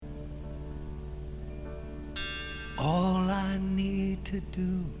All I need to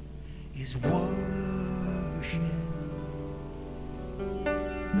do is worship.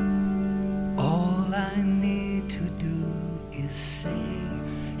 All I need to do is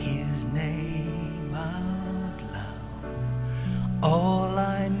sing his name out loud. All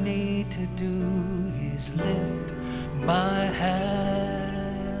I need to do is lift my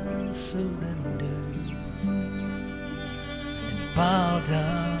hands, surrender, and bow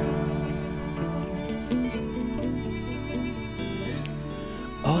down.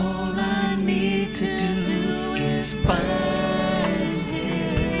 All I need to do is find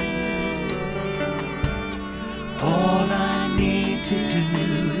him. All I need to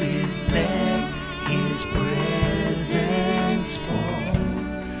do is let his presence fall.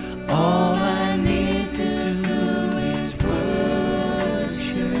 All I need to do is worship.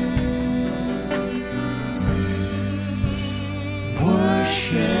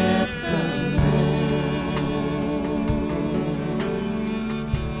 Worship the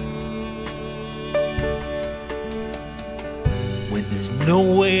when there's no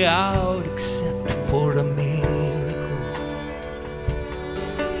way out except for a miracle,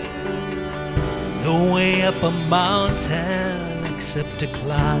 no way up a mountain except to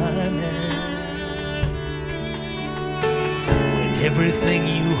climb it, when everything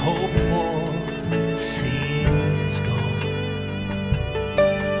you hope for it seems gone,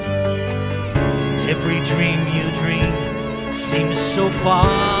 when every dream you dream seems so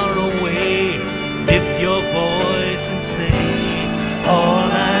far away, lift your voice and say,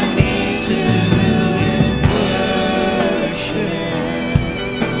 all I need to do is worship.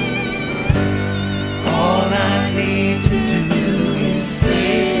 All I need to do is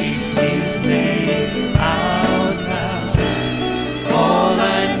say his name out loud. All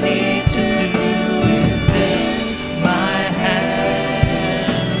I need to do is lift my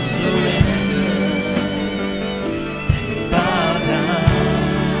hands, surrender, and bow down.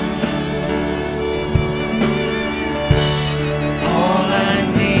 All I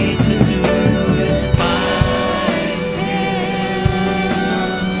need to do is find him.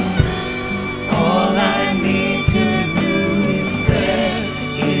 All I need to do is let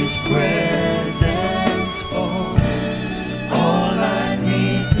his presence fall. All I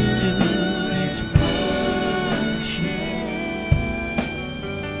need to do is worship.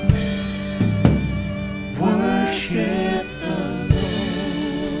 Worship the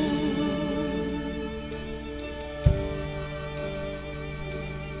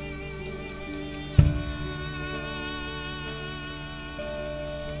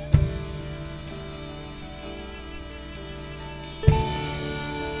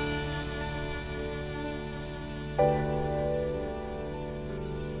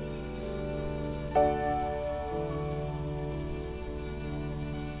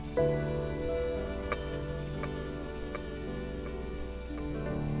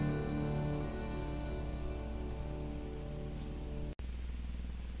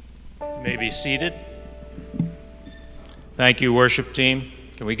You may be seated. Thank you, worship team.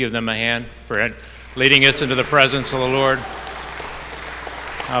 Can we give them a hand for leading us into the presence of the Lord?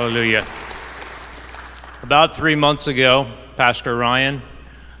 Hallelujah. About 3 months ago, Pastor Ryan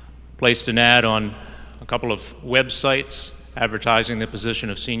placed an ad on a couple of websites advertising the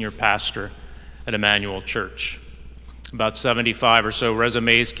position of senior pastor at Emmanuel Church. About 75 or so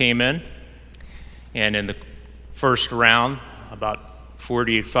resumes came in, and in the first round, about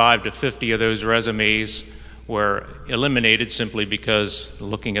 45 to 50 of those resumes were eliminated simply because,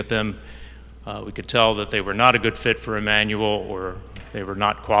 looking at them, we could tell that they were not a good fit for Emmanuel, or they were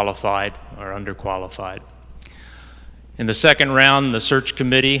not qualified or underqualified. In the second round, the search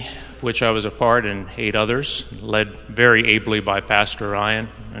committee, which I was a part, and 8 others, led very ably by Pastor Ryan.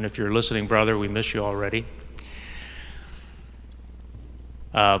 And if you're listening, brother, we miss you already.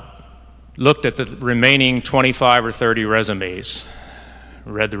 Looked at the remaining 25 or 30 resumes,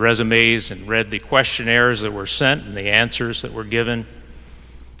 read the resumes and read the questionnaires that were sent and the answers that were given,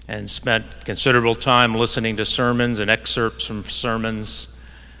 and spent considerable time listening to sermons and excerpts from sermons.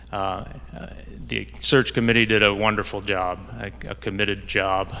 The search committee did a wonderful job, a committed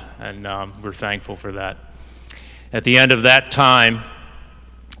job, and we're thankful for that. At the end of that time,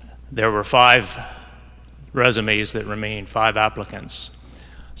 there were 5 resumes that remained, 5 applicants.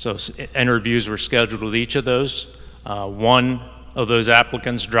 So interviews were scheduled with each of those. One of those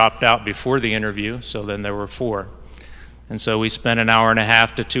applicants dropped out before the interview, so then there were 4. And so we spent an hour and a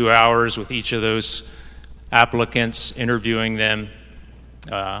half to 2 hours with each of those applicants, interviewing them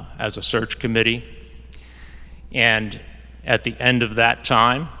as a search committee. And at the end of that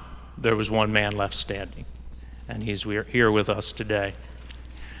time, there was one man left standing, and he's here with us today.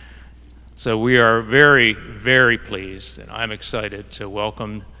 So we are very, very pleased, and I'm excited to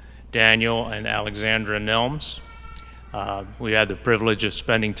welcome Daniel and Alexandra Nelms. We had the privilege of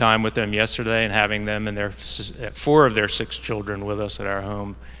spending time with them yesterday and having them and 4 of their 6 children with us at our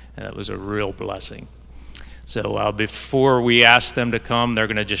home, and it was a real blessing. So before we ask them to come, they're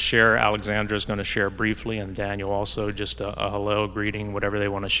going to just share. Alexandra's going to share briefly, and Daniel also just a hello, greeting, whatever they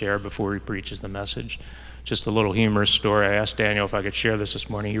want to share before he preaches the message. Just a little humorous story. I asked Daniel if I could share this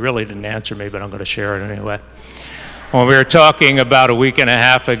morning. He really didn't answer me, but I'm going to share it anyway. When we were talking about a week and a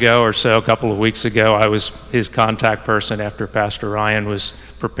half ago or so, a couple of weeks ago, I was his contact person after Pastor Ryan was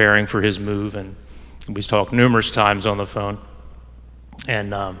preparing for his move, and we talked numerous times on the phone.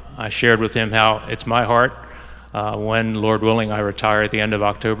 And I shared with him how it's my heart, when, Lord willing, I retire at the end of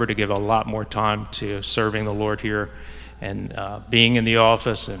October, to give a lot more time to serving the Lord here and being in the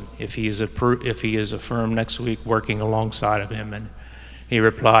office, and if he is affirmed next week, working alongside of him. And he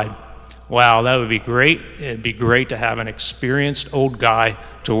replied, "Wow, that would be great. It'd be great to have an experienced old guy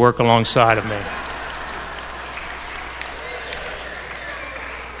to work alongside of me."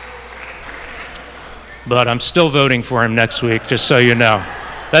 But I'm still voting for him next week, just so you know.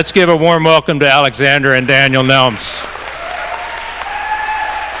 Let's give a warm welcome to Alexandra and Daniel Nelms.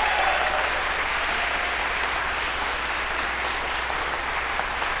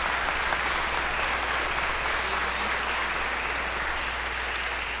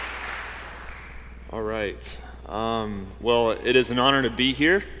 All right. Well, it is an honor to be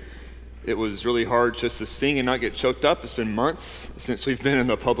here. It was really hard just to sing and not get choked up. It's been months since we've been in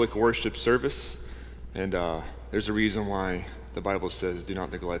the public worship service. And there's a reason why the Bible says, do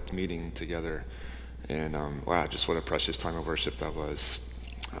not neglect meeting together. And wow, just what a precious time of worship that was.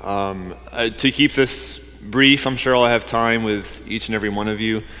 To keep this brief, I'm sure I'll have time with each and every one of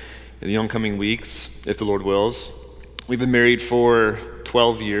you in the oncoming weeks, if the Lord wills. We've been married for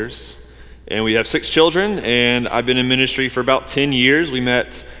 12 years, and we have 6 children, and I've been in ministry for about 10 years. We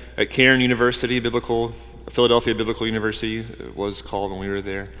met at Cairn University, Philadelphia Biblical University, it was called when we were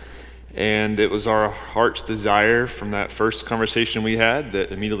there. And it was our heart's desire from that first conversation we had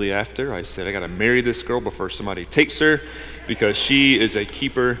that immediately after I said, I got to marry this girl before somebody takes her, because she is a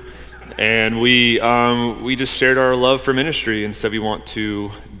keeper. And we just shared our love for ministry and said we want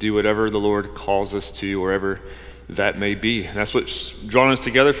to do whatever the Lord calls us to, wherever that may be. And that's what's drawn us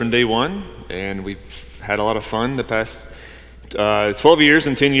together from day one. And we've had a lot of fun the past 12 years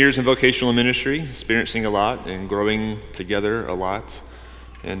and 10 years in vocational ministry, experiencing a lot and growing together a lot.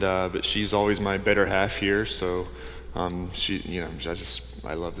 And but she's always my better half here, so I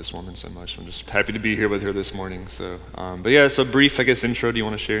love this woman so much. I'm just happy to be here with her this morning. So, but yeah, so brief, I guess, intro. Do you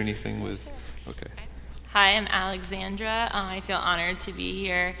want to share anything with? Okay. Hi, I'm Alexandra. I feel honored to be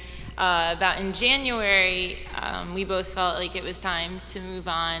here. About in January, we both felt like it was time to move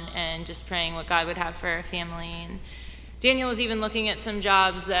on, and just praying what God would have for our family. And Daniel was even looking at some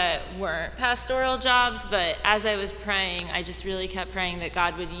jobs that weren't pastoral jobs, but as I was praying, I just really kept praying that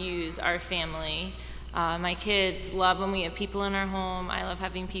God would use our family. My kids love when we have people in our home. I love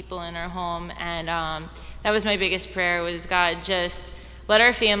having people in our home, and that was my biggest prayer, was God, just let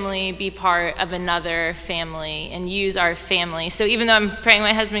our family be part of another family and use our family. So even though I'm praying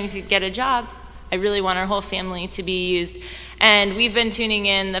my husband could get a job, I really want our whole family to be used. And we've been tuning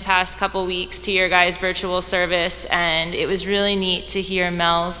in the past couple weeks to your guys' virtual service, and it was really neat to hear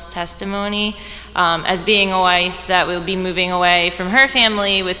Mel's testimony as being a wife that will be moving away from her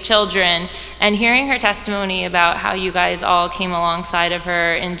family with children, and hearing her testimony about how you guys all came alongside of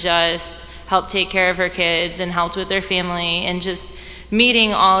her and just helped take care of her kids and helped with their family, and just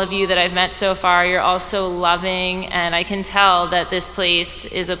meeting all of you that I've met so far. You're all so loving, and I can tell that this place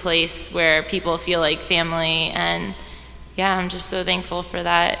is a place where people feel like family, and yeah, I'm just so thankful for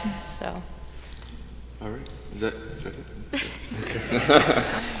that. So. All right. Is that it? Okay.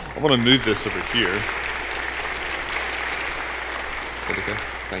 I want to move this over here. Okay.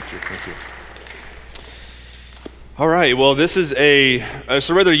 Thank you. All right. Well, this is it's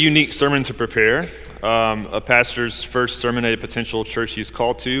a rather unique sermon to prepare. A pastor's first sermon at a potential church he's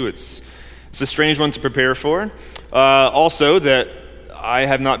called to. It's a strange one to prepare for. Also, that I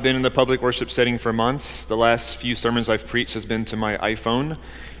have not been in the public worship setting for months. The last few sermons I've preached has been to my iPhone,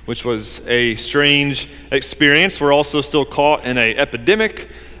 which was a strange experience. We're also still caught in an epidemic.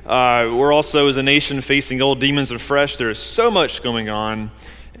 We're also, as a nation, facing old demons afresh. There is so much going on.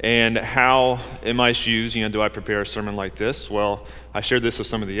 And how, in my shoes, do I prepare a sermon like this? Well, I shared this with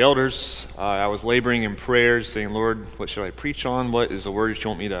some of the elders. I was laboring in prayer, saying, Lord, what should I preach on? What is the word you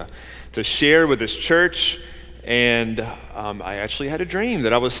want me to share with this church? And I actually had a dream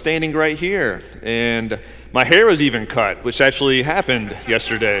that I was standing right here. And my hair was even cut, which actually happened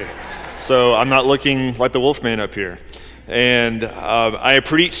yesterday. so I'm not looking like the Wolfman up here. And I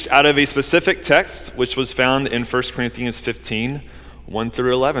preached out of a specific text, which was found in 1 Corinthians 15, 1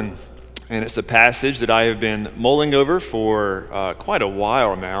 through 11. And it's a passage that I have been mulling over for quite a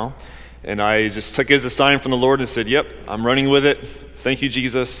while now. And I just took it as a sign from the Lord and said, yep, I'm running with it. Thank you,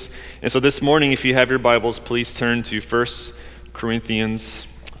 Jesus. And so this morning, if you have your Bibles, please turn to 1 Corinthians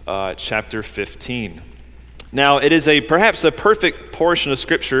chapter 15. Now, it is perhaps a perfect portion of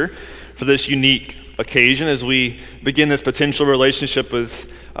Scripture for this unique occasion as we begin this potential relationship with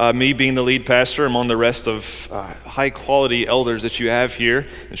me being the lead pastor among the rest of high-quality elders that you have here,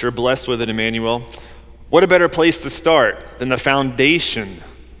 that you're blessed with at Emmanuel. What a better place to start than the foundation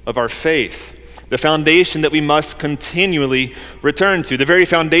of our faith, the foundation that we must continually return to, the very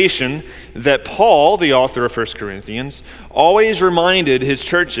foundation that Paul, the author of 1 Corinthians, always reminded his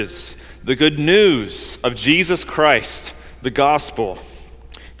churches, the good news of Jesus Christ, the gospel.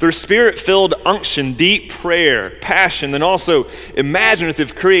 Through spirit-filled unction, deep prayer, passion, and also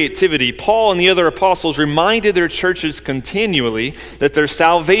imaginative creativity, Paul and the other apostles reminded their churches continually that their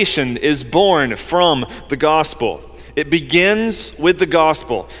salvation is born from the gospel. It begins with the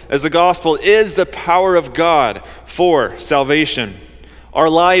gospel, as the gospel is the power of God for salvation. Our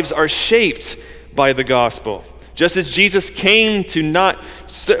lives are shaped by the gospel. Just as Jesus came to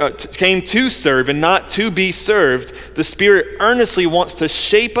serve and not to be served, the Spirit earnestly wants to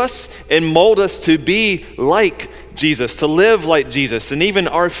shape us and mold us to be like Jesus, to live like Jesus. And even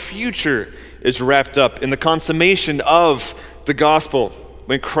our future is wrapped up in the consummation of the gospel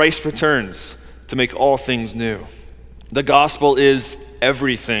when Christ returns to make all things new. The gospel is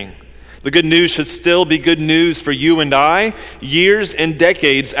everything. The good news should still be good news for you and I, years and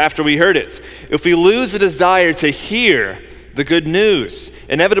decades after we heard it. If we lose the desire to hear the good news,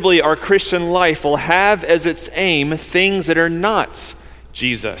 inevitably our Christian life will have as its aim things that are not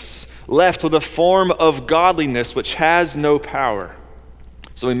Jesus, left with a form of godliness which has no power.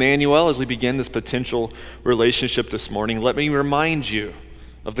 So Emmanuel, as we begin this potential relationship this morning, let me remind you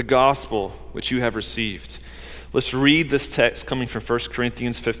of the gospel which you have received. Let's read this text coming from 1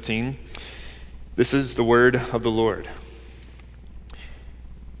 Corinthians 15. This is the word of the Lord.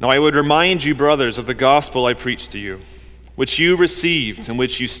 Now I would remind you, brothers, of the gospel I preached to you, which you received, in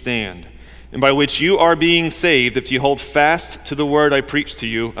which you stand, and by which you are being saved, if you hold fast to the word I preached to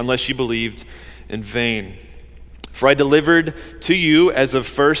you, unless you believed in vain. For I delivered to you as of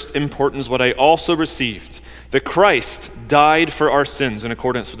first importance what I also received, that Christ died for our sins in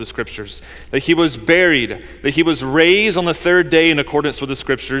accordance with the Scriptures, that he was buried, that he was raised on the third day in accordance with the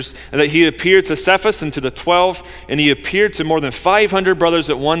Scriptures, and that he appeared to Cephas and to the 12, and he appeared to more than 500 brothers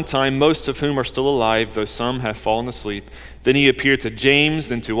at one time, most of whom are still alive, though some have fallen asleep. Then he appeared to James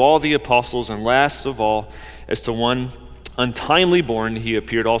and to all the apostles, and last of all, as to one untimely born, he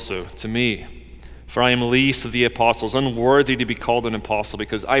appeared also to me. For I am least of the apostles, unworthy to be called an apostle,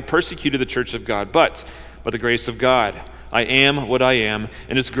 because I persecuted the church of God, but by the grace of God, I am what I am,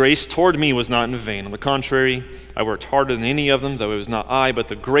 and his grace toward me was not in vain. On the contrary, I worked harder than any of them, though it was not I, but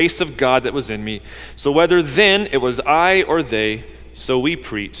the grace of God that was in me. So whether then it was I or they, so we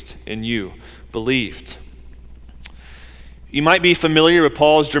preached, and you believed. You might be familiar with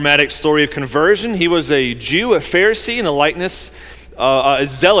Paul's dramatic story of conversion. He was a Jew, a Pharisee, in the likeness a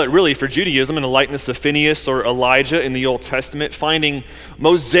zealot really for Judaism in the likeness of Phineas or Elijah in the Old Testament, finding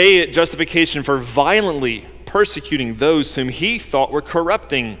Mosaic justification for violently persecuting those whom he thought were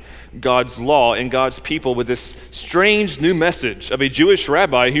corrupting God's law and God's people with this strange new message of a Jewish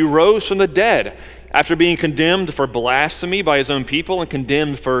rabbi who rose from the dead after being condemned for blasphemy by his own people and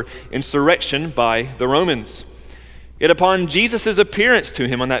condemned for insurrection by the Romans. Yet upon Jesus' appearance to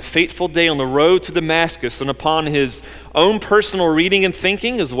him on that fateful day on the road to Damascus, and upon his own personal reading and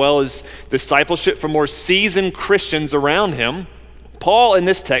thinking, as well as discipleship from more seasoned Christians around him, Paul in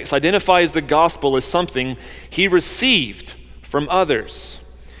this text identifies the gospel as something he received from others.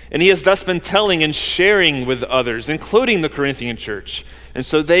 And he has thus been telling and sharing with others, including the Corinthian church. And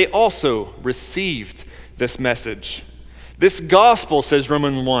so they also received this message. This gospel, says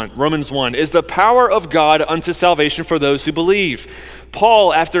Romans 1, is the power of God unto salvation for those who believe.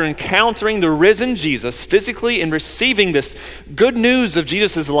 Paul, after encountering the risen Jesus physically and receiving this good news of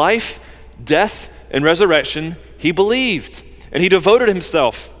Jesus' life, death, and resurrection, he believed. And he devoted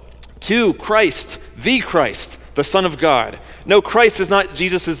himself to Christ, the Son of God. No, Christ is not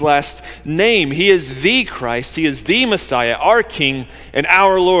Jesus' last name. He is the Christ. He is the Messiah, our King and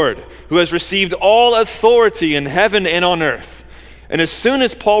our Lord, who has received all authority in heaven and on earth. And as soon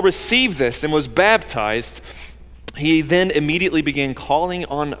as Paul received this and was baptized, he then immediately began calling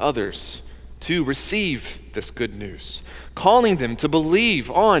on others to receive this good news, calling them to believe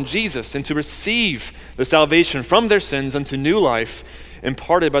on Jesus and to receive the salvation from their sins unto new life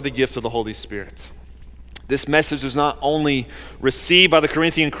imparted by the gift of the Holy Spirit. This message was not only received by the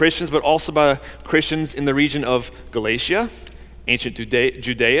Corinthian Christians, but also by Christians in the region of Galatia, ancient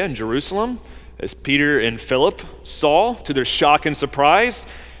Judea and Jerusalem. As Peter and Philip saw, to their shock and surprise,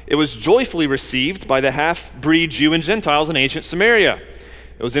 it was joyfully received by the half-breed Jew and Gentiles in ancient Samaria.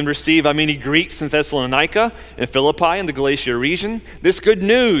 It was then received by many Greeks in Thessalonica and Philippi in the Galatia region. This good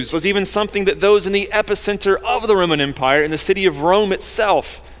news was even something that those in the epicenter of the Roman Empire in the city of Rome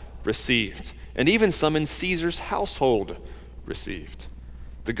itself received, and even some in Caesar's household received.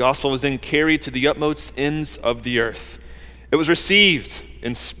 The gospel was then carried to the utmost ends of the earth. It was received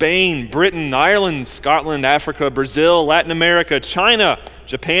in Spain, Britain, Ireland, Scotland, Africa, Brazil, Latin America, China,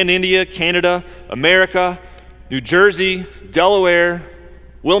 Japan, India, Canada, America, New Jersey, Delaware,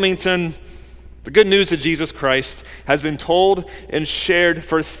 Wilmington. The good news of Jesus Christ has been told and shared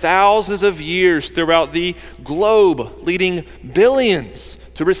for thousands of years throughout the globe, leading billions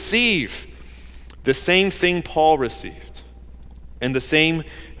to receive the same thing Paul received, and the same,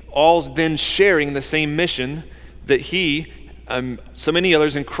 all then sharing the same mission that he, so many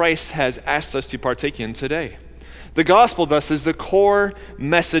others in Christ, has asked us to partake in today. The gospel, thus, is the core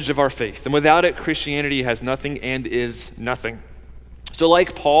message of our faith, and without it, Christianity has nothing and is nothing. So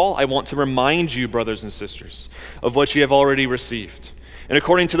like Paul, I want to remind you, brothers and sisters, of what you have already received. And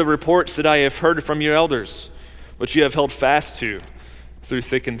according to the reports that I have heard from your elders, what you have held fast to through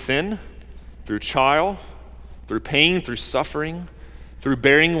thick and thin, through trial, through pain, through suffering, through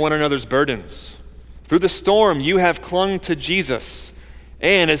bearing one another's burdens. Through the storm, you have clung to Jesus.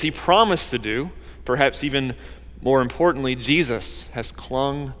 And as he promised to do, perhaps even more importantly, Jesus has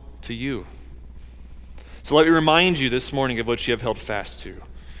clung to you. So let me remind you this morning of what you have held fast to.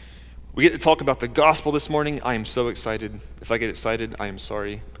 We get to talk about the gospel this morning. I am so excited. If I get excited, I am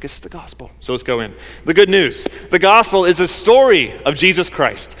sorry, because it's the gospel. So let's go in. The good news. The gospel is a story of Jesus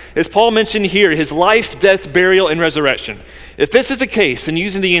Christ. As Paul mentioned here, his life, death, burial, and resurrection. If this is the case, and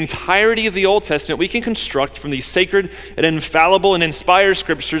using the entirety of the Old Testament, we can construct from these sacred and infallible and inspired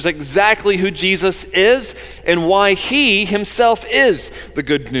scriptures exactly who Jesus is and why he himself is the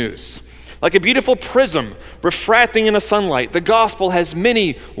good news. Like a beautiful prism refracting in the sunlight, the gospel has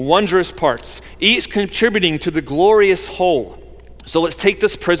many wondrous parts, each contributing to the glorious whole. So let's take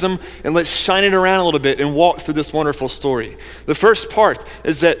this prism and let's shine it around a little bit and walk through this wonderful story. The first part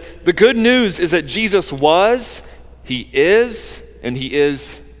is that the good news is that Jesus was, he is, and he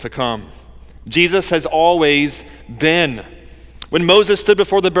is to come. Jesus has always been. When Moses stood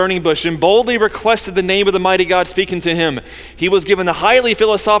before the burning bush and boldly requested the name of the mighty God speaking to him, he was given the highly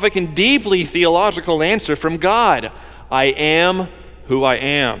philosophic and deeply theological answer from God: I am who I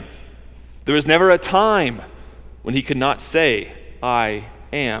am. There was never a time when he could not say, I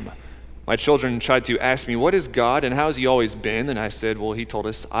am. My children tried to ask me, what is God and how has he always been? And I said, well, he told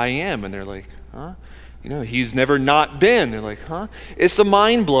us, I am. And they're like, huh? He's never not been. They're like, huh? It's a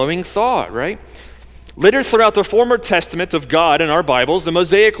mind-blowing thought, right? Littered throughout the former testament of God in our Bibles, the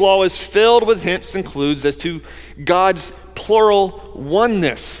Mosaic Law is filled with hints and clues as to God's plural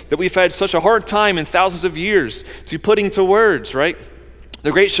oneness that we've had such a hard time in thousands of years to putting to words, right?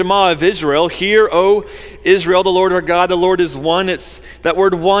 The great Shema of Israel, hear, O Israel, the Lord our God, the Lord is one. That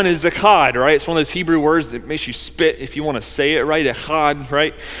word one is echad, right? It's one of those Hebrew words that makes you spit if you want to say it right, echad,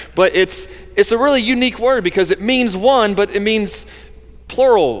 right? But it's a really unique word because it means one, but it means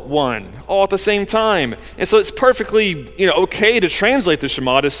plural one, all at the same time. And so it's perfectly, okay to translate the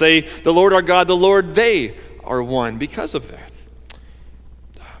Shema to say, the Lord our God, the Lord, they are one because of that.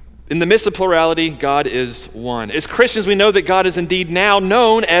 In the midst of plurality, God is one. As Christians, we know that God is indeed now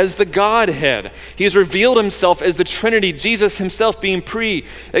known as the Godhead. He has revealed himself as the Trinity, Jesus himself being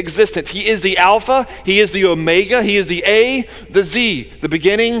pre-existent. He is the Alpha, he is the Omega, he is the A, the Z, the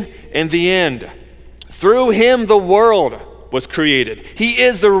beginning and the end. Through him, the world was created. He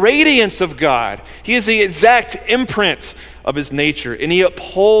is the radiance of God. He is the exact imprint of his nature, and he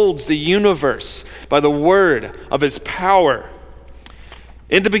upholds the universe by the word of his power.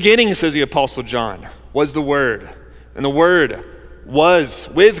 In the beginning, says the Apostle John, was the Word, and the Word was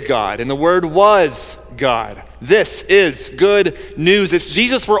with God, and the Word was God. This is good news. If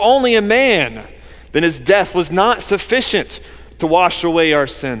Jesus were only a man, then his death was not sufficient to wash away our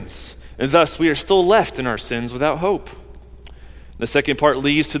sins, and thus we are still left in our sins without hope. The second part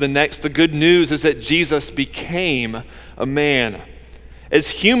leads to the next. The good news is that Jesus became a man. As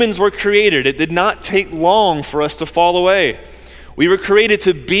humans were created, it did not take long for us to fall away. We were created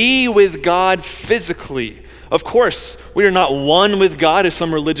to be with God physically, Of course, we are not one with God as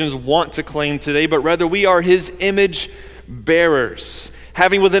some religions want to claim today, but rather we are his image bearers,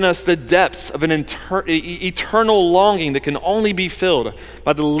 having within us the depths of an eternal longing that can only be filled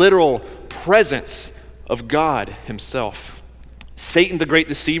by the literal presence of God himself. Satan, the great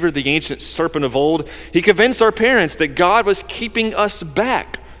deceiver, the ancient serpent of old, he convinced our parents that God was keeping us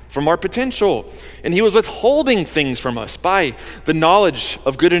back from our potential, and he was withholding things from us by the knowledge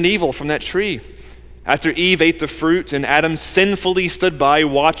of good and evil from that tree. After Eve ate the fruit and Adam sinfully stood by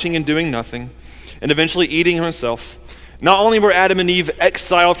watching and doing nothing, and eventually eating himself, not only were Adam and Eve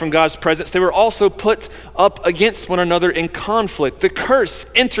exiled from God's presence, they were also put up against one another in conflict. The curse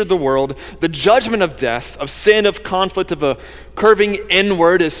entered the world, the judgment of death, of sin, of conflict, of a curving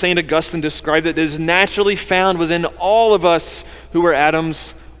inward, as St. Augustine described it, is naturally found within all of us who are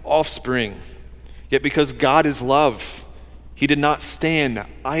Adam's offspring. Yet because God is love, he did not stand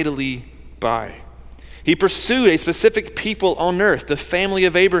idly by. He pursued a specific people on earth, the family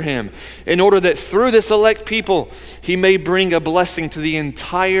of Abraham, in order that through this elect people, he may bring a blessing to the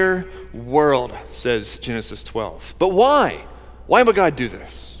entire world, says Genesis 12. But why? Why would God do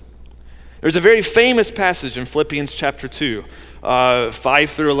this? There's a very famous passage in Philippians chapter 2, 5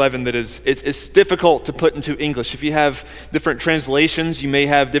 through 11 that it's difficult to put into English. If you have different translations, you may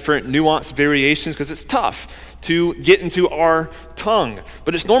have different nuanced variations because it's tough to get into our tongue.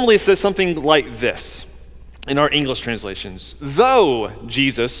 But it normally says something like this. In our English translations, though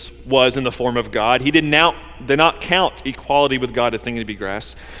Jesus was in the form of God, he did not count equality with God a thing to be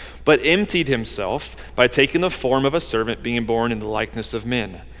grasped, but emptied himself by taking the form of a servant, being born in the likeness of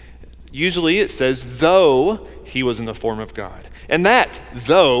men. Usually it says, though he was in the form of God. And that,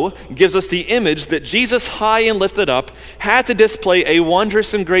 though, gives us the image that Jesus, high and lifted up, had to display a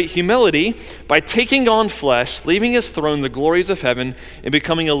wondrous and great humility by taking on flesh, leaving his throne, the glories of heaven, and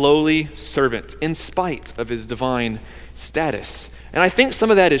becoming a lowly servant in spite of his divine status. And I think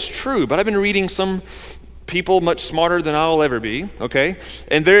some of that is true, but I've been reading some people much smarter than I'll ever be, okay?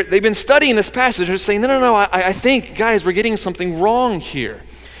 And they've been studying this passage. They're saying, no, I think, guys, we're getting something wrong here.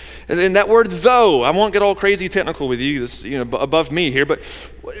 And then that word though, I won't get all crazy technical with you, this above me here, but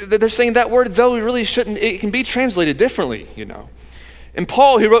they're saying that word though really shouldn't, it can be translated differently, And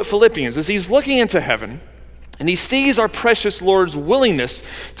Paul, who wrote Philippians, as he's looking into heaven, and he sees our precious Lord's willingness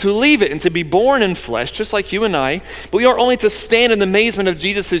to leave it and to be born in flesh, just like you and I, but we are only to stand in amazement of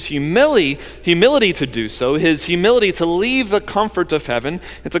Jesus' humility to do so, his humility to leave the comfort of heaven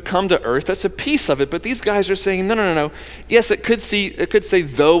and to come to earth. That's a piece of it, but these guys are saying, no. Yes, it could say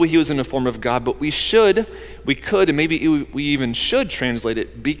though he was in the form of God, but we could, and maybe we even should translate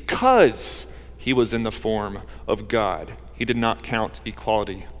it because he was in the form of God. He did not count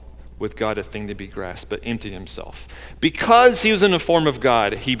equality with God a thing to be grasped, but emptied himself. Because he was in the form of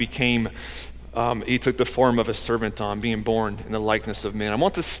God, he took the form of a servant on, being born in the likeness of men. I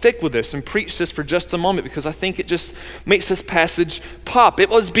want to stick with this and preach this for just a moment because I think it just makes this passage pop.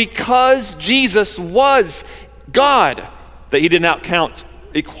 It was because Jesus was God that he did not count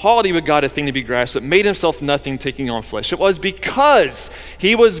equality with God a thing to be grasped, but made himself nothing, taking on flesh. It was because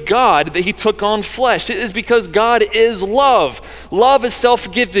he was God that he took on flesh. It is because God is love. Love is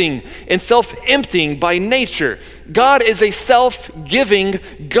self-giving and self-emptying by nature. God is a self-giving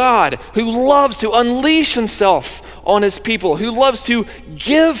God who loves to unleash himself on his people, who loves to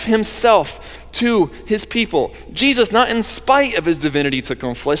give himself to his people. Jesus, not in spite of his divinity, took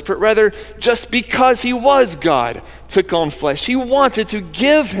on flesh, but rather just because he was God, took on flesh. He wanted to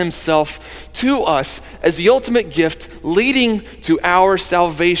give himself to us as the ultimate gift leading to our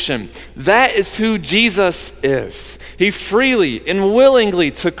salvation. That is who Jesus is. He freely and willingly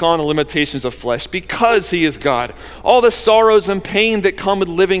took on the limitations of flesh because he is God. All the sorrows and pain that come with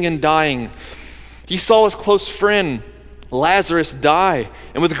living and dying. He saw his close friend Lazarus die,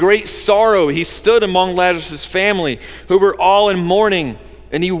 and with great sorrow he stood among Lazarus' family, who were all in mourning,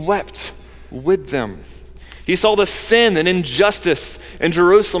 and he wept with them. He saw the sin and injustice in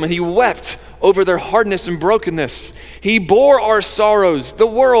Jerusalem, and he wept over their hardness and brokenness. He bore our sorrows, the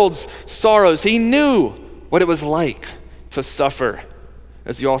world's sorrows. He knew what it was like to suffer,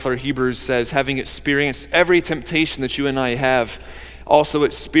 as the author of Hebrews says, having experienced every temptation that you and I have also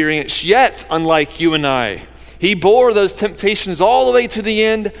experienced, yet unlike you and I. He bore those temptations all the way to the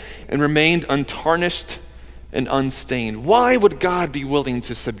end and remained untarnished and unstained. Why would God be willing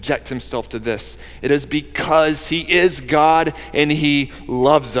to subject himself to this? It is because he is God and he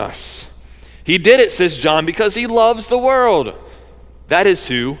loves us. He did it, says John, because he loves the world. That is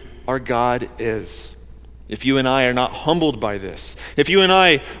who our God is. if you and I are not humbled by this, if you and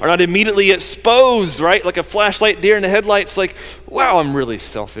I are not immediately exposed, right, like a flashlight deer in the headlights, like, wow, I'm really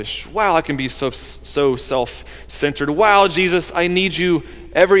selfish. Wow, I can be so self-centered. Wow, Jesus, I need you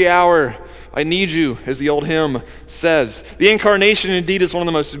every hour. I need you, as the old hymn says. The incarnation indeed is one of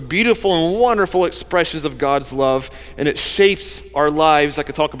the most beautiful and wonderful expressions of God's love, and it shapes our lives. I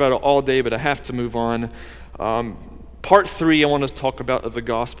could talk about it all day, but I have to move on. Part 3 I want to talk about of the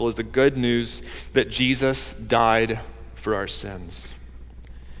gospel is the good news that Jesus died for our sins.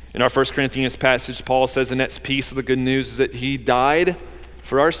 In our 1 Corinthians passage, Paul says the next piece of the good news is that he died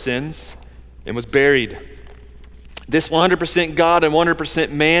for our sins and was buried. This 100% God and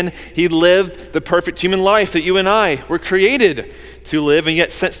 100% man, he lived the perfect human life that you and I were created to live, and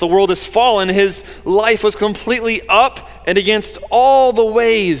yet since the world has fallen, his life was completely up and against all the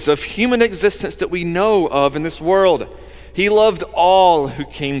ways of human existence that we know of in this world. He loved all who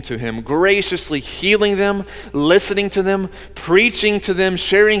came to him, graciously healing them, listening to them, preaching to them,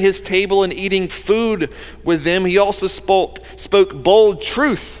 sharing his table and eating food with them. He also spoke bold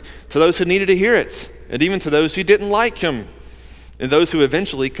truth to those who needed to hear it, and even to those who didn't like him, and those who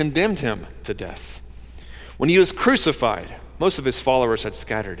eventually condemned him to death. When he was crucified, most of his followers had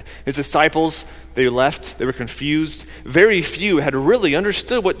scattered. His disciples, they left, they were confused. Very few had really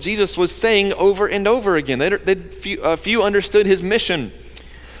understood what Jesus was saying over and over again. Few understood his mission.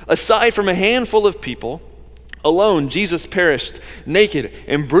 Aside from a handful of people, alone, Jesus perished naked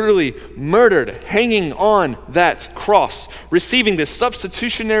and brutally murdered, hanging on that cross, receiving the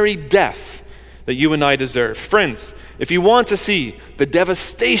substitutionary death that you and I deserve. Friends, if you want to see the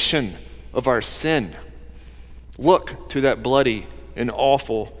devastation of our sin, look to that bloody and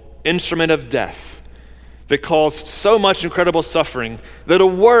awful instrument of death that caused so much incredible suffering that a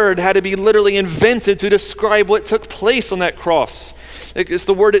word had to be literally invented to describe what took place on that cross. It's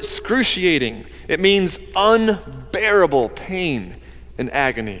the word excruciating. It means unbearable pain and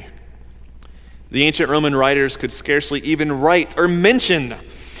agony. The ancient Roman writers could scarcely even write or mention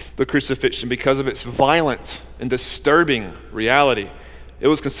the crucifixion because of its violent and disturbing reality. It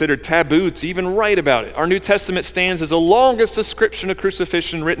was considered taboo to even write about it. Our New Testament stands as the longest description of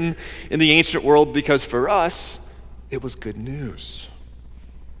crucifixion written in the ancient world because for us, it was good news.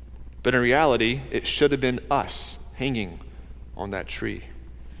 But in reality, it should have been us hanging on that tree.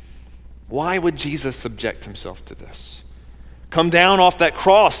 Why would Jesus subject himself to this? Come down off that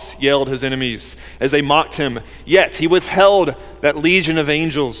cross, yelled his enemies as they mocked him. Yet he withheld that legion of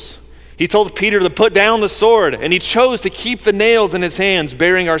angels. He told Peter to put down the sword, and he chose to keep the nails in his hands,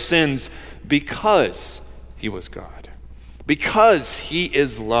 bearing our sins, because he was God. Because he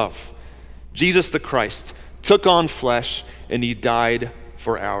is love. Jesus the Christ took on flesh, and he died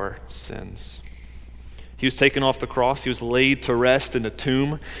for our sins. He was taken off the cross. He was laid to rest in a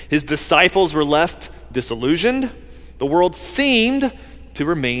tomb. His disciples were left disillusioned. The world seemed to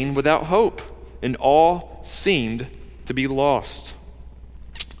remain without hope, and all seemed to be lost.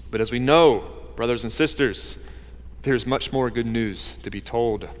 But as we know, brothers and sisters, there's much more good news to be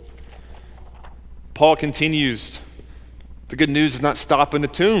told. Paul continues, the good news does not stop in the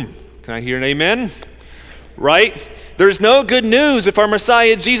tomb. Can I hear an amen? Right? There's no good news if our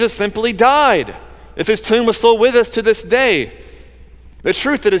Messiah Jesus simply died, if his tomb was still with us to this day. The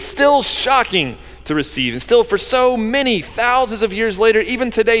truth that is still shocking to receive, and still for so many thousands of years later,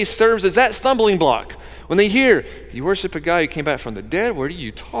 even today serves as that stumbling block. When they hear, you worship a guy who came back from the dead, what are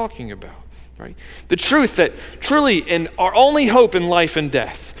you talking about? Right? The truth that truly in our only hope in life and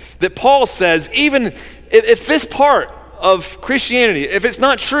death, that Paul says, even if this part of Christianity, if it's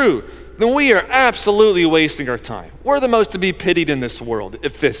not true, then we are absolutely wasting our time. We're the most to be pitied in this world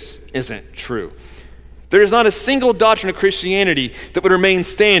if this isn't true. There is not a single doctrine of Christianity that would remain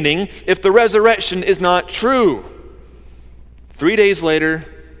standing if the resurrection is not true. 3 days later,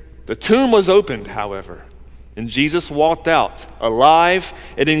 the tomb was opened, however, and Jesus walked out, alive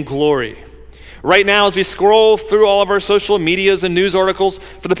and in glory. Right now, as we scroll through all of our social medias and news articles,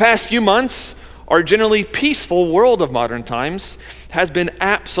 for the past few months, our generally peaceful world of modern times has been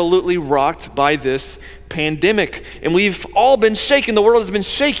absolutely rocked by this pandemic. And we've all been shaken, the world has been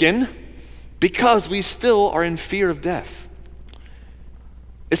shaken, because we still are in fear of death.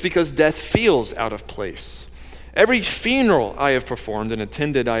 It's because death feels out of place. Every funeral I have performed and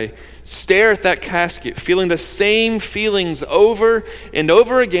attended, I stare at that casket, feeling the same feelings over and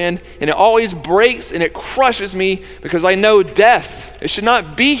over again, and it always breaks and it crushes me because I know death, it should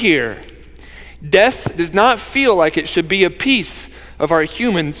not be here. Death does not feel like it should be a piece of our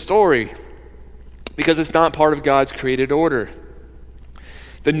human story because it's not part of God's created order.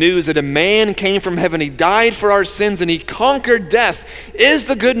 The news that a man came from heaven, he died for our sins, and he conquered death is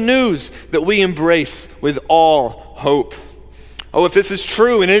the good news that we embrace with all hope. Oh, if this is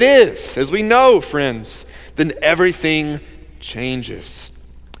true, and it is, as we know, friends, then everything changes.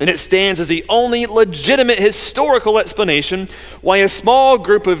 And it stands as the only legitimate historical explanation why a small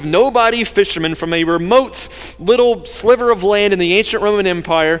group of nobody fishermen from a remote little sliver of land in the ancient Roman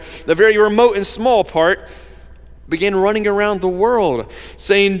Empire, the very remote and small part, began running around the world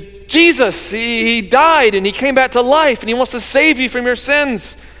saying, Jesus, he died and he came back to life and he wants to save you from your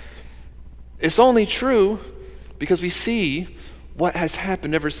sins. It's only true because we see what has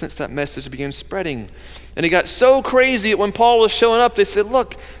happened ever since that message began spreading. And it got so crazy that when Paul was showing up, they said,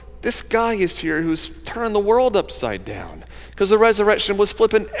 look, this guy is here who's turned the world upside down because the resurrection was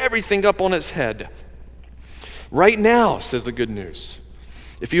flipping everything up on its head. Right now, says the good news,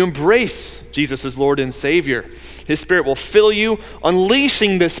 if you embrace Jesus as Lord and Savior, His Spirit will fill you,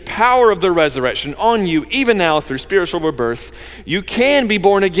 unleashing this power of the resurrection on you, even now through spiritual rebirth. You can be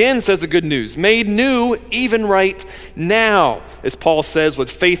born again, says the good news, made new even right now. As Paul says, with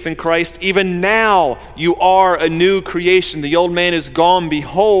faith in Christ, even now you are a new creation. The old man is gone.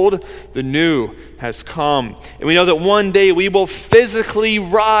 Behold, the new has come. And we know that one day we will physically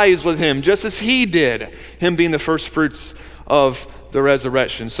rise with Him, just as He did, Him being the first fruits of the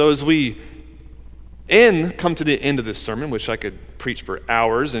resurrection. So as we come to the end of this sermon, which I could preach for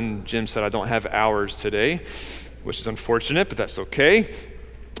hours, and Jim said I don't have hours today, which is unfortunate, but that's okay.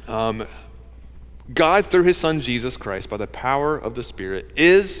 God, through His Son Jesus Christ, by the power of the Spirit,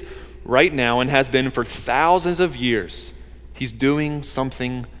 is right now and has been for thousands of years, He's doing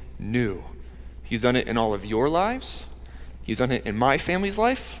something new. He's done it in all of your lives. He's done it in my family's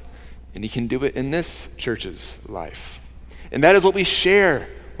life, and He can do it in this church's life. And that is what we share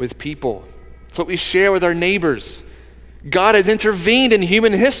with people. It's what we share with our neighbors. God has intervened in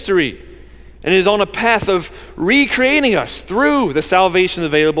human history and is on a path of recreating us through the salvation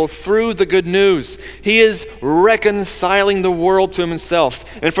available through the good news. He is reconciling the world to Himself.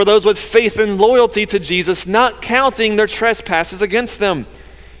 And for those with faith and loyalty to Jesus, not counting their trespasses against them.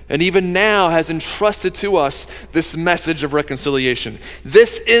 And even now has entrusted to us this message of reconciliation.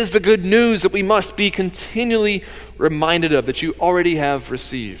 This is the good news that we must be continually reminded of, that you already have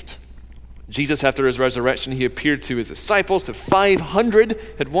received. Jesus, after His resurrection, He appeared to His disciples, to 500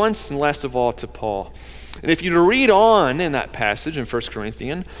 at once, and last of all to Paul. And if you read on in that passage in 1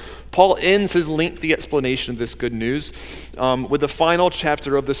 Corinthians, Paul ends his lengthy explanation of this good news with the final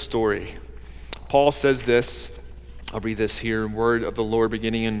chapter of the story. Paul says this, I'll read this here, word of the Lord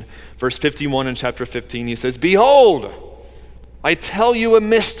beginning in verse 51 in chapter 15. He says, Behold, I tell you a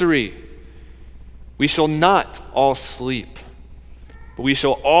mystery. We shall not all sleep, but we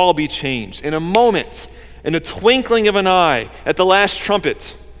shall all be changed in a moment, in the twinkling of an eye, at the last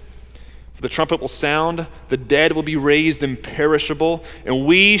trumpet. For the trumpet will sound, the dead will be raised imperishable, and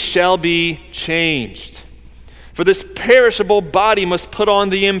we shall be changed. For this perishable body must put on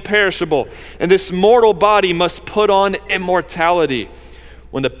the imperishable, and this mortal body must put on immortality.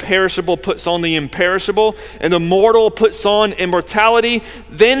 When the perishable puts on the imperishable, and the mortal puts on immortality,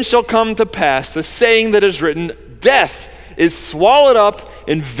 then shall come to pass the saying that is written, Death is swallowed up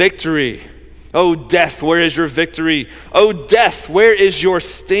in victory. O death, where is your victory? O death, where is your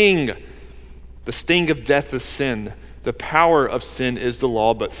sting? The sting of death is sin. The power of sin is the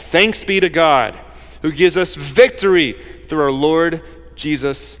law, but thanks be to God, who gives us victory through our Lord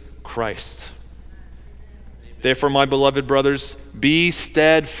Jesus Christ. Therefore, my beloved brothers, be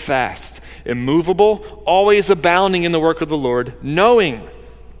steadfast, immovable, always abounding in the work of the Lord, knowing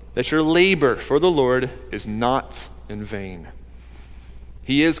that your labor for the Lord is not in vain.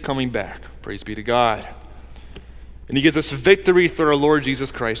 He is coming back. Praise be to God. And He gives us victory through our Lord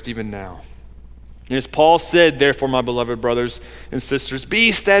Jesus Christ even now. And as Paul said, therefore, my beloved brothers and sisters,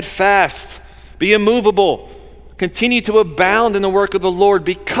 be steadfast, be immovable, continue to abound in the work of the Lord,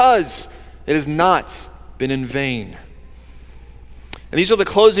 because it has not been in vain. And these are the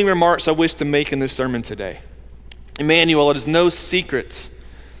closing remarks I wish to make in this sermon today. Emmanuel, it is no secret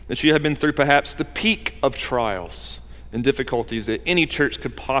that you have been through perhaps the peak of trials and difficulties that any church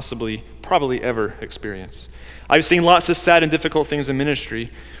could probably ever experience. I've seen lots of sad and difficult things in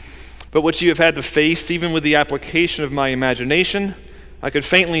ministry, but what you have had to face, even with the application of my imagination, I could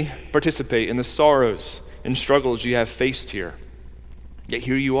faintly participate in the sorrows and struggles you have faced here. Yet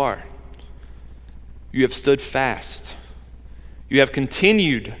here you are. You have stood fast. You have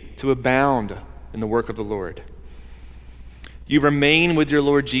continued to abound in the work of the Lord. You remain with your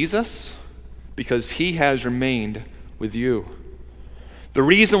Lord Jesus because He has remained with you. The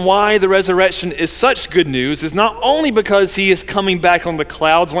reason why the resurrection is such good news is not only because he is coming back on the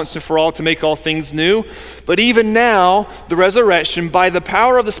clouds once and for all to make all things new, but even now, the resurrection, by the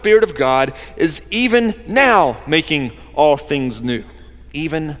power of the Spirit of God, is even now making all things new.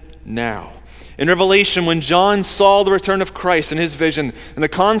 Even now. In Revelation, when John saw the return of Christ in his vision and the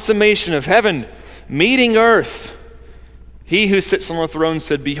consummation of heaven meeting earth, he who sits on the throne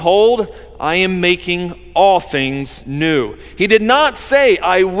said, "Behold, I am making all things new." He did not say,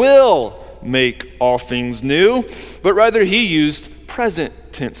 "I will make all things new," but rather he used present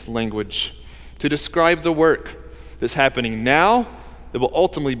tense language to describe the work that's happening now that will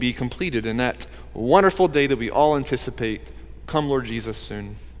ultimately be completed in that wonderful day that we all anticipate. Come, Lord Jesus,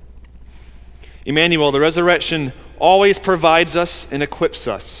 soon. Emmanuel, the resurrection always provides us and equips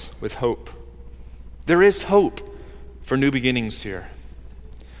us with hope. There is hope for new beginnings here.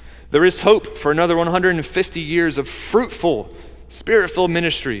 There is hope for another 150 years of fruitful, Spirit-filled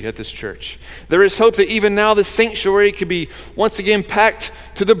ministry at this church. There is hope that even now the sanctuary could be once again packed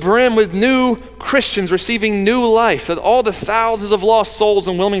to the brim with new Christians receiving new life, that all the thousands of lost souls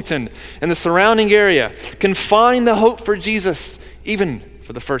in Wilmington and the surrounding area can find the hope for Jesus even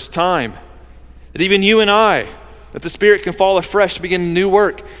for the first time. That even you and I, that the Spirit can fall afresh to begin new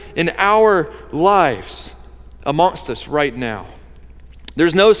work in our lives amongst us right now.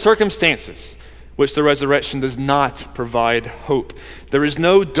 There's no circumstances which the resurrection does not provide hope. There is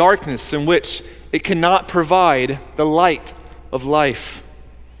no darkness in which it cannot provide the light of life.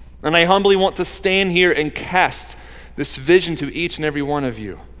 And I humbly want to stand here and cast this vision to each and every one of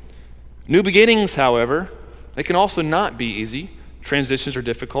you. New beginnings, however, they can also not be easy. Transitions are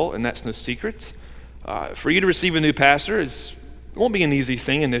difficult, and that's no secret. For you to receive a new pastor won't be an easy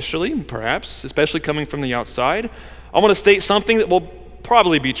thing initially, perhaps, especially coming from the outside. I want to state something that will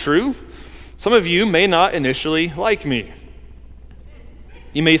probably be true. Some of you may not initially like me.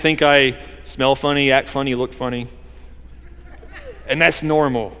 You may think I smell funny, act funny, look funny. And that's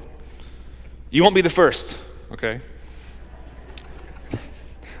normal. You won't be the first, okay?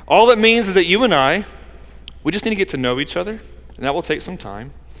 All that means is that you and I, we just need to get to know each other, and that will take some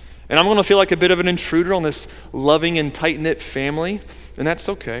time. And I'm going to feel like a bit of an intruder on this loving and tight-knit family, and that's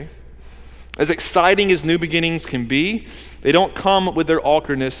okay. As exciting as new beginnings can be, they don't come with their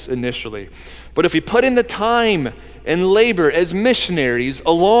awkwardness initially. But if we put in the time and labor as missionaries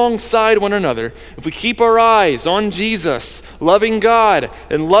alongside one another, if we keep our eyes on Jesus, loving God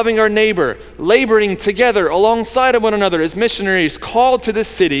and loving our neighbor, laboring together alongside of one another as missionaries called to this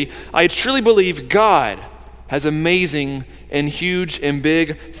city, I truly believe God has amazing and huge and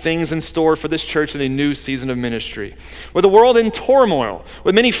big things in store for this church in a new season of ministry. With the world in turmoil,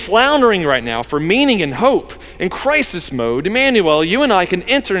 with many floundering right now for meaning and hope, in crisis mode, Emmanuel, you and I can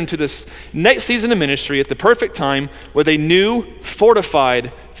enter into this next season of ministry at the perfect time with a new,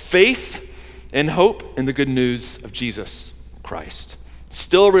 fortified faith and hope in the good news of Jesus Christ.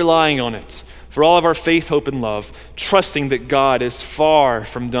 Still relying on it for all of our faith, hope, and love, trusting that God is far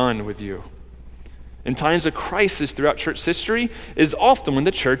from done with you. In times of crisis throughout church history is often when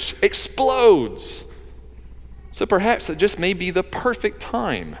the church explodes. So perhaps it just may be the perfect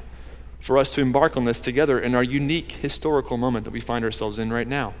time for us to embark on this together in our unique historical moment that we find ourselves in right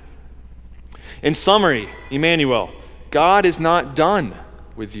now. In summary, Emmanuel, God is not done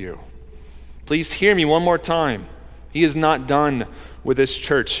with you. Please hear me one more time. He is not done with this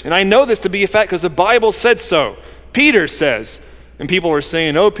church. And I know this to be a fact because the Bible said so. Peter says, and people were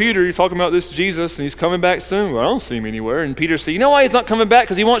saying, "Oh, Peter, you're talking about this Jesus, and he's coming back soon." Well, I don't see him anywhere. And Peter said, "You know why he's not coming back?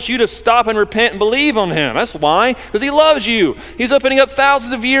 Because he wants you to stop and repent and believe on him. That's why. Because he loves you. He's opening up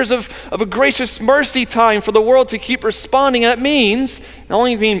thousands of years of a gracious mercy time for the world to keep responding." And that means, it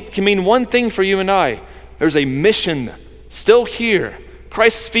only can mean one thing for you and I. There's a mission still here.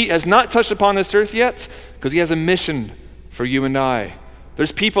 Christ's feet has not touched upon this earth yet because he has a mission for you and I.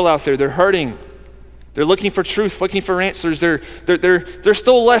 There's people out there, they're hurting. They're looking for truth, looking for answers. They're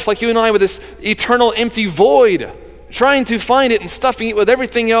still left, like you and I, with this eternal empty void, trying to find it and stuffing it with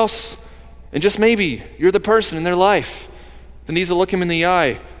everything else. And just maybe you're the person in their life that needs to look him in the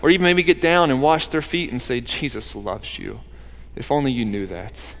eye, or even maybe get down and wash their feet and say, "Jesus loves you." If only you knew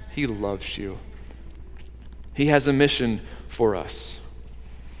that. He loves you. He has a mission for us.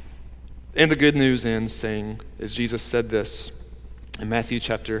 And the good news ends saying, as Jesus said this, in Matthew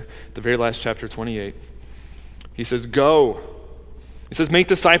the very last chapter 28, he says, "Go." He says, "Make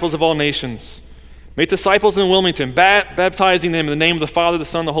disciples of all nations. Make disciples in Wilmington, baptizing them in the name of the Father, the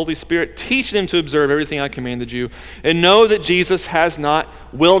Son, the Holy Spirit. Teach them to observe everything I commanded you. And know that Jesus has not,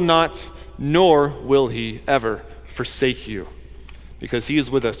 will not, nor will he ever forsake you, because he is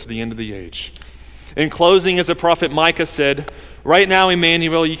with us to the end of the age." In closing, as the prophet Micah said, Right now,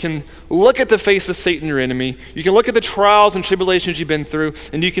 Emmanuel, you can look at the face of Satan, your enemy. You can look at the trials and tribulations you've been through,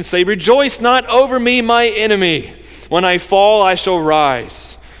 and you can say, "Rejoice not over me, my enemy. When I fall, I shall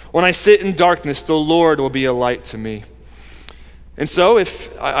rise. When I sit in darkness, the Lord will be a light to me." And so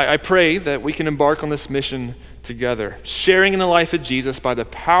I pray that we can embark on this mission together, sharing in the life of Jesus by the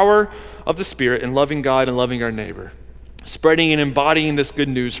power of the Spirit and loving God and loving our neighbor, spreading and embodying this good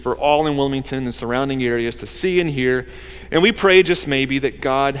news for all in Wilmington and the surrounding areas to see and hear. And we pray just maybe that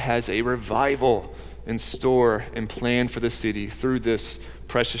God has a revival in store and plan for the city through this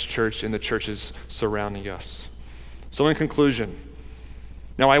precious church and the churches surrounding us. So in conclusion,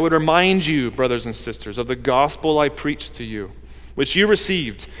 now I would remind you, brothers and sisters, of the gospel I preached to you, which you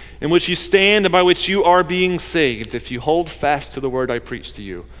received, in which you stand and by which you are being saved, if you hold fast to the word I preached to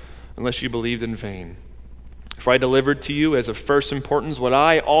you, unless you believed in vain. For I delivered to you as of first importance what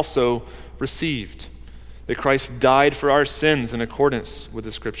I also received, that Christ died for our sins in accordance with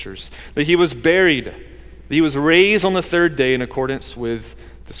the Scriptures, that he was buried, that he was raised on the third day in accordance with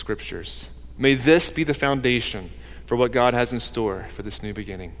the Scriptures. May this be the foundation for what God has in store for this new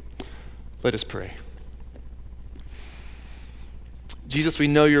beginning. Let us pray. Jesus, we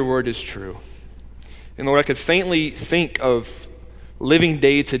know your word is true. And Lord, I could faintly think of living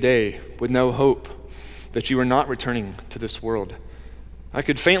day to day with no hope that you are not returning to this world. I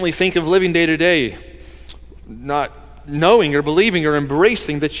could faintly think of living day to day not knowing or believing or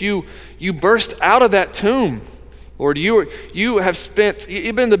embracing that you burst out of that tomb. Lord, you've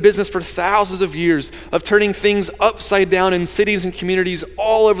been in the business for thousands of years of turning things upside down in cities and communities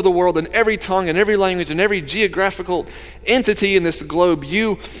all over the world, in every tongue and every language and every geographical entity in this globe.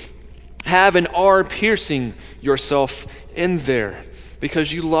 You have and are piercing yourself in there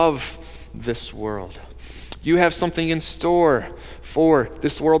because you love this world. You have something in store for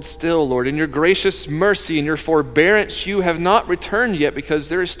this world still, Lord. In your gracious mercy and your forbearance, you have not returned yet because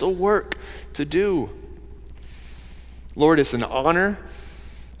there is still work to do. Lord, it's an honor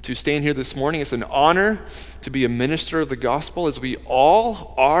to stand here this morning. It's an honor to be a minister of the gospel, as we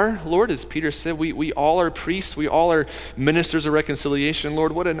all are, Lord. As Peter said, we all are priests. We all are ministers of reconciliation.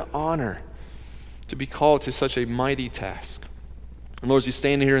 Lord, what an honor to be called to such a mighty task. And Lord, as we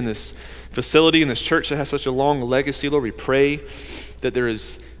stand here in this facility, in this church that has such a long legacy, Lord, we pray that there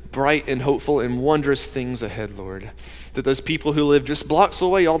is bright and hopeful and wondrous things ahead, Lord. That those people who live just blocks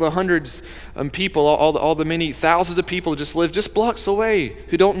away, all the hundreds of people, all the many thousands of people who just live just blocks away,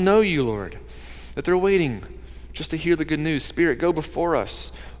 who don't know you, Lord, that they're waiting just to hear the good news. Spirit, go before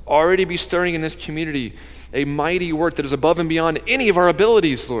us. Already be stirring in this community a mighty work that is above and beyond any of our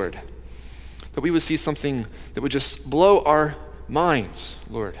abilities, Lord. That we would see something that would just blow our minds,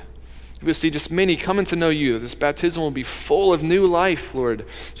 Lord. We will see just many coming to know you. This baptism will be full of new life, Lord.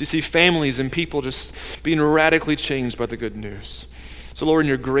 You see families and people just being radically changed by the good news. So, Lord, in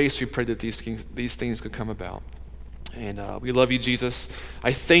your grace, we pray that these things could come about. And we love you, Jesus.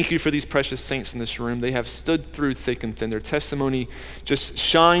 I thank you for these precious saints in this room. They have stood through thick and thin. Their testimony just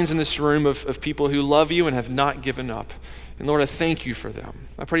shines in this room of people who love you and have not given up. And Lord, I thank you for them.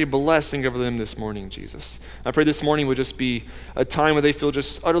 I pray a blessing over them this morning, Jesus. I pray this morning would just be a time where they feel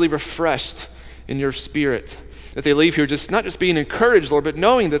just utterly refreshed in your spirit. That they leave here not just being encouraged, Lord, but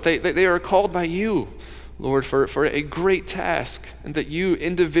knowing that they are called by you, Lord, for a great task, and that you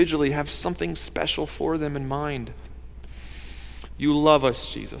individually have something special for them in mind. You love us,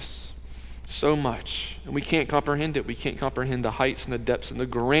 Jesus, so much, and we can't comprehend it. We can't comprehend the heights and the depths and the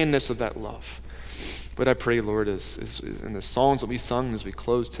grandness of that love. But I pray, Lord, as in the songs that we sung as we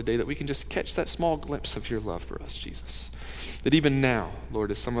close today, that we can just catch that small glimpse of your love for us, Jesus. That even now,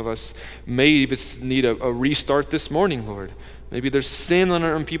 Lord, as some of us may even need a restart this morning, Lord. Maybe there's sin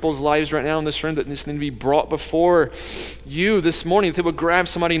on people's lives right now in this room that just need to be brought before you this morning. That they would grab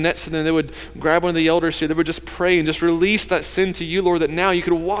somebody next to them. They would grab one of the elders here. They would just pray and just release that sin to you, Lord, that now you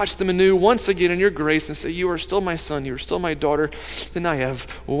could watch them anew once again in your grace and say, you are still my son. You are still my daughter. And I have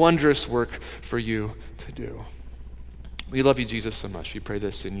wondrous work for you to do. We love you, Jesus, so much. We pray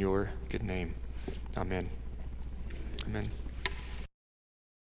this in your good name. Amen. Amen.